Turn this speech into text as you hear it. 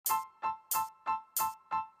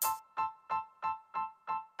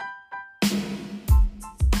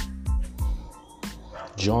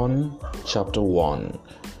John chapter 1.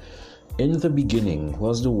 In the beginning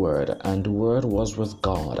was the Word, and the Word was with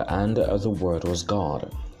God, and the Word was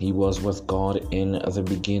God. He was with God in the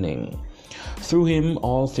beginning. Through him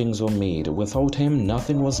all things were made. Without him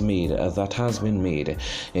nothing was made that has been made.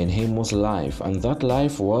 In him was life, and that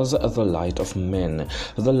life was the light of men.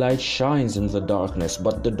 The light shines in the darkness,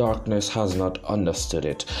 but the darkness has not understood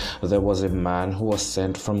it. There was a man who was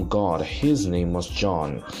sent from God. His name was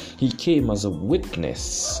John. He came as a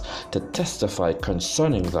witness to testify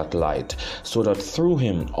concerning that light, so that through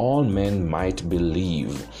him all men might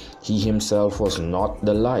believe. He himself was not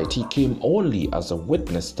the light. He came only as a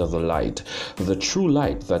witness to the light. The true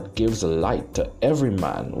light that gives light to every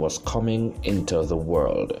man was coming into the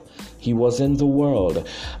world. He was in the world,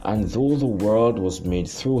 and though the world was made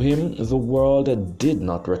through him, the world did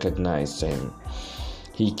not recognize him.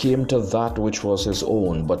 He came to that which was his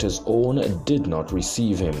own, but his own did not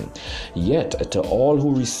receive him. Yet to all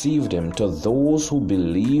who received him, to those who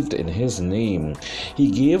believed in his name,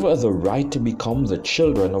 he gave the right to become the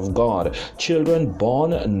children of God, children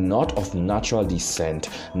born not of natural descent,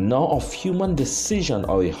 nor of human decision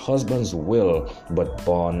or a husband's will, but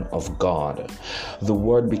born of God. The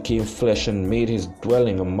Word became flesh and made his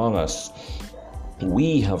dwelling among us.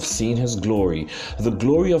 We have seen his glory, the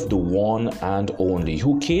glory of the one and only,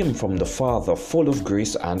 who came from the Father, full of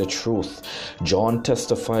grace and truth. John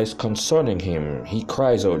testifies concerning him. He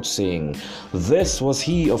cries out, saying, "This was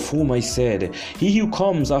he of whom I said, He who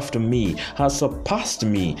comes after me has surpassed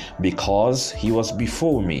me, because he was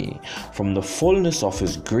before me. From the fullness of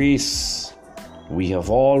his grace we have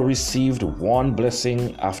all received one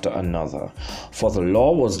blessing after another. For the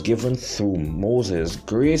law was given through Moses,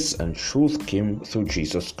 grace and truth came through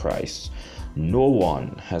Jesus Christ. No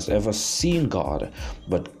one has ever seen God,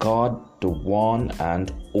 but God, the one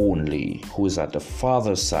and only, who is at the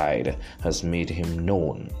Father's side, has made him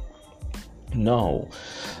known." Now,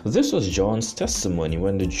 this was John's testimony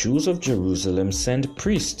when the Jews of Jerusalem sent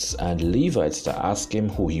priests and Levites to ask him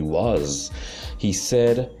who he was. He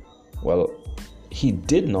said, he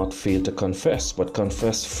did not fail to confess, but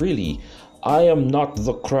confessed freely, "I am not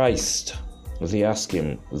the Christ." They asked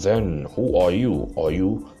him, "Then who are you? Are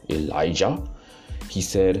you Elijah?" He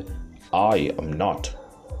said, "I am not."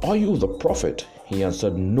 "Are you the prophet?" He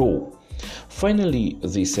answered, "No." Finally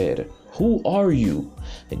they said, "Who are you?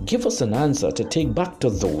 Give us an answer to take back to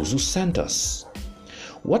those who sent us.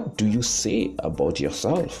 What do you say about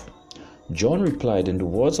yourself?" John replied in the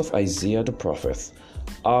words of Isaiah the prophet,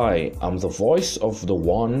 "I am the voice of the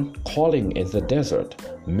one calling in the desert,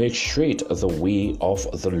 make straight the way of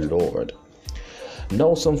the Lord."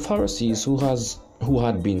 Now some Pharisees who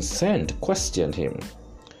had been sent questioned him.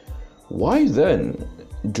 "Why then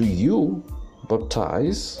do you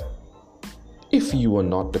baptize, if you are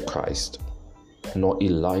not the Christ, nor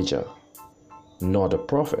Elijah, nor the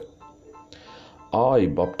prophet?" "I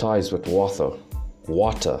baptize with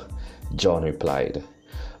water," John replied.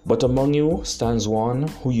 "But among you stands one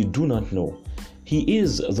who you do not know. He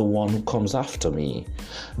is the one who comes after me,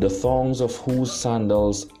 the thongs of whose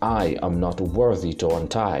sandals I am not worthy to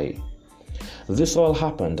untie." This all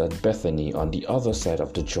happened at Bethany on the other side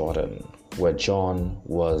of the Jordan, where John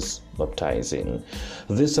was baptizing.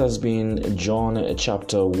 This has been John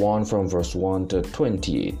chapter 1 from verse 1 to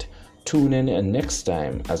 28. Tune in next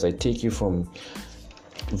time as I take you from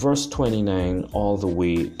verse 29 all the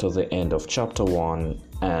way to the end of chapter 1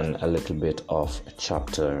 and a little bit of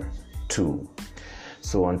chapter 2.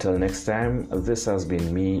 So until next time, this has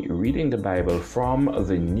been me reading the Bible from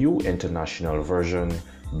the New International Version,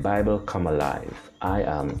 Bible Come Alive. I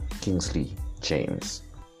am Kingsley James.